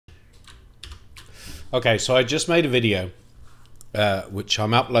Okay, so I just made a video, which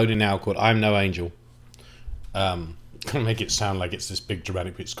I'm uploading now, called "I'm No Angel." Gonna make it sound like it's this big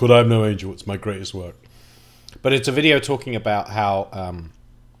dramatic piece. It's called "I'm No Angel." It's my greatest work, but it's a video talking about how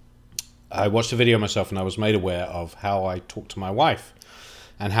I watched a video myself, and I was made aware of how I talk to my wife,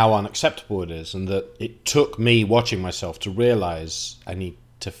 and how unacceptable it is, and that it took me watching myself to realize I need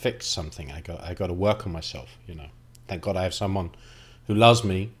to fix something. I got to work on myself. Thank God I have someone who loves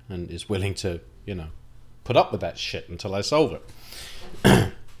me and is willing to put up with that shit until I solve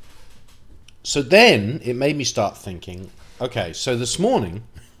it. So then it made me start thinking, okay, so this morning,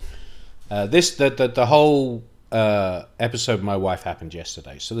 the whole episode with my wife happened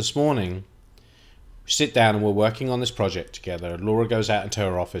yesterday. So this morning, we sit down and we're working on this project together. Laura goes out into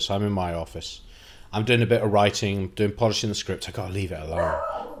her office. I'm in my office. I'm doing a bit of writing, doing polishing the script. I gotta leave it alone.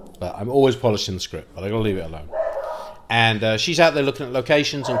 But I'm always polishing the script, but I gotta leave it alone. And she's out there looking at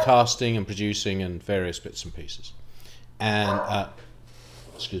locations and casting and producing and various bits and pieces. And,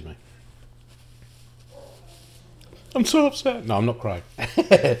 excuse me. I'm so upset. No, I'm not crying.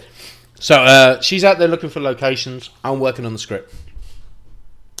 So she's out there looking for locations. I'm working on the script.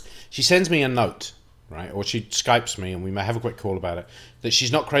 She sends me a note, right? Or she Skypes me, and we may have a quick call about it, that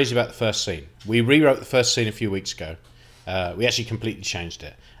she's not crazy about the first scene. We rewrote the first scene a few weeks ago. We actually completely changed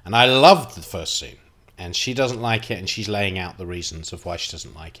it. And I loved the first scene. And she doesn't like it, and she's laying out the reasons of why she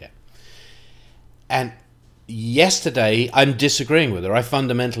doesn't like it. And yesterday, I'm disagreeing with her. I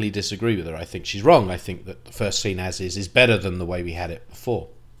fundamentally disagree with her. I think she's wrong. I think that the first scene as is better than the way we had it before.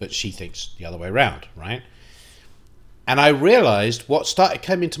 But she thinks the other way around, right? And I realized what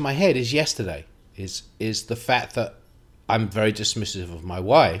came into my head is yesterday, is the fact that I'm very dismissive of my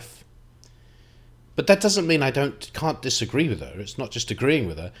wife. But that doesn't mean I can't disagree with her. It's not just agreeing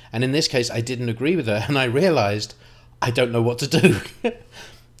with her. And in this case, I didn't agree with her, and I realized I don't know what to do.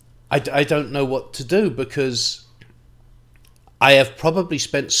 I don't know what to do, because I have probably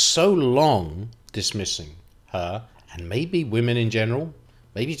spent so long dismissing her, and maybe women in general,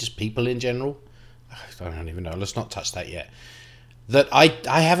 maybe just people in general. I don't even know. Let's not touch that yet. That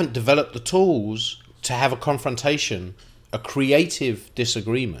I haven't developed the tools to have a confrontation, a creative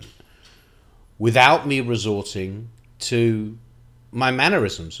disagreement, without me resorting to my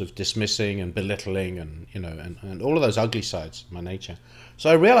mannerisms of dismissing and belittling and and all of those ugly sides of my nature. So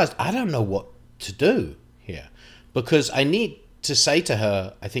I realized I don't know what to do here, because I need to say to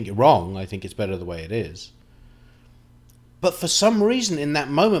her, I think you're wrong, I think it's better the way it is. But for some reason in that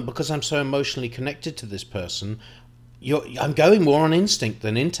moment, because I'm so emotionally connected to this person, I'm going more on instinct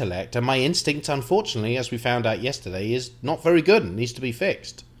than intellect, and my instinct, unfortunately, as we found out yesterday, is not very good and needs to be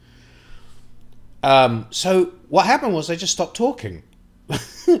fixed. So what happened was I just stopped talking.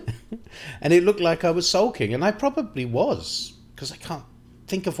 And it looked like I was sulking, and I probably was, because I can't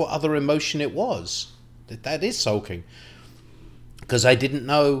think of what other emotion it was that is sulking, because I didn't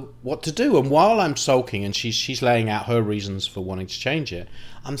know what to do. And while I'm sulking and she's laying out her reasons for wanting to change it,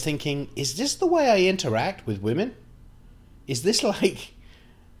 I'm thinking, is this the way I interact with women? Is this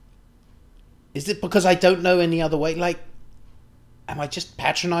is it because I don't know any other way? Like, am I just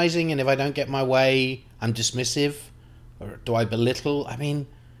patronizing, and if I don't get my way, I'm dismissive? Or do I belittle? I mean,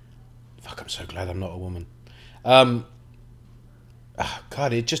 fuck, I'm so glad I'm not a woman. God,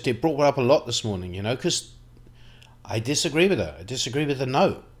 it brought up a lot this morning, because I disagree with her. I disagree with the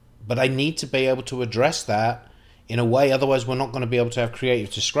note. But I need to be able to address that in a way, otherwise we're not going to be able to have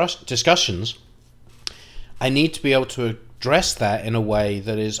creative discussions. I need to be able to address that in a way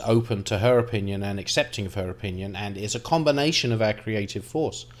that is open to her opinion and accepting of her opinion, and is a combination of our creative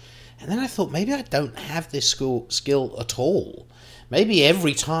force. And then I thought, maybe I don't have this skill at all. Maybe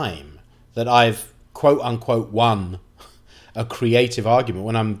every time that I've quote unquote won a creative argument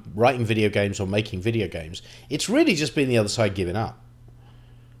when I'm writing video games or making video games, it's really just been the other side giving up,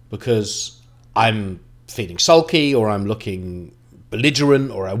 because I'm feeling sulky, or I'm looking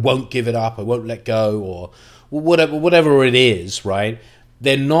belligerent, or I won't give it up, I won't let go, or whatever it is, right?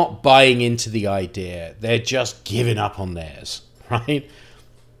 They're not buying into the idea. They're just giving up on theirs, right?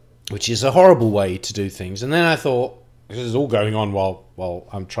 Which is a horrible way to do things. And then I thought, this is all going on while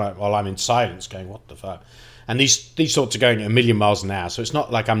I'm in silence, going, what the fuck? And these thoughts are going at 1,000,000 miles an hour. So it's not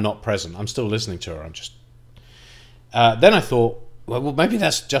like I'm not present. I'm still listening to her. I'm just. Then I thought, well, maybe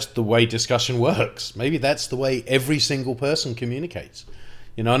that's just the way discussion works. Maybe that's the way every single person communicates.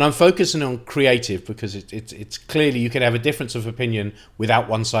 And I'm focusing on creative, because it's clearly you can have a difference of opinion without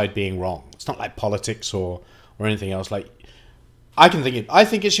one side being wrong. It's not like politics or anything else. Like, I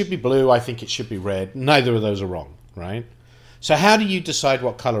think it should be blue, I think it should be red. Neither of those are wrong, right? So how do you decide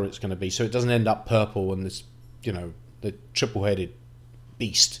what color it's going to be so it doesn't end up purple and this, the triple-headed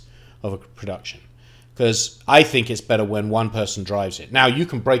beast of a production? because I think it's better when one person drives it. Now, you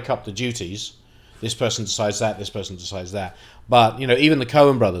can break up the duties. This person decides that, this person decides that. But, you know, even the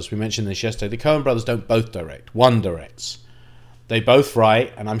Coen brothers, we mentioned this yesterday, the Coen brothers don't both direct. One directs. They both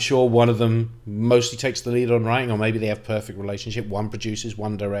write, and I'm sure one of them mostly takes the lead on writing, or maybe they have perfect relationship. One produces,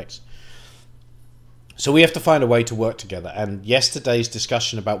 one directs. So we have to find a way to work together. And yesterday's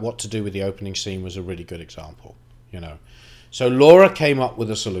discussion about what to do with the opening scene was a really good example, you know. So Laura came up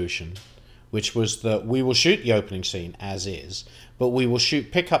with a solution, which was that we will shoot the opening scene as is, but we will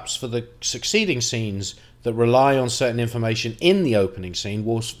shoot pickups for the succeeding scenes that rely on certain information in the opening scene.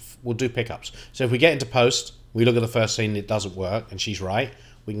 We'll do pickups. So if we get into post, we look at the first scene, it doesn't work, and she's right,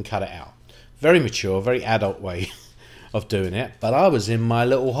 we can cut it out. Very mature, very adult way of doing it, but I was in my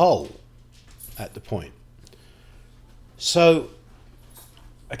little hole at the point. So,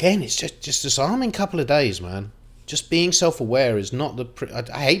 again, it's just a disarming couple of days, man. Just being self-aware is not the...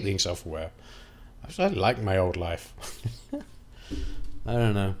 I hate being self-aware. I like my old life. I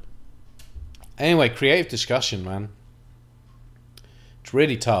don't know. Anyway, creative discussion, man. It's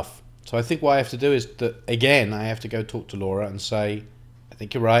really tough. So I think what I have to do is that, again, I have to go talk to Laura and say, I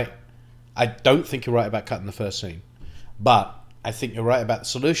think you're right. I don't think you're right about cutting the first scene. But I think you're right about the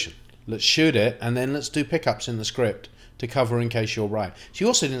solution. Let's shoot it, and then let's do pickups in the script to cover in case you're right. She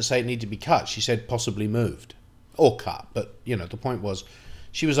also didn't say it needed to be cut. She said possibly moved. Or cut. But, you know, the point was,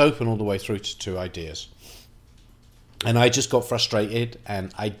 she was open all the way through to ideas. And I just got frustrated,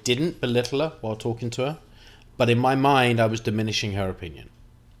 and I didn't belittle her while talking to her. But in my mind, I was diminishing her opinion.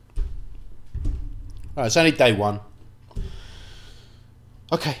 All right, it's only day one.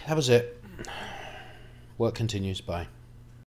 Okay, that was it. Work continues. Bye.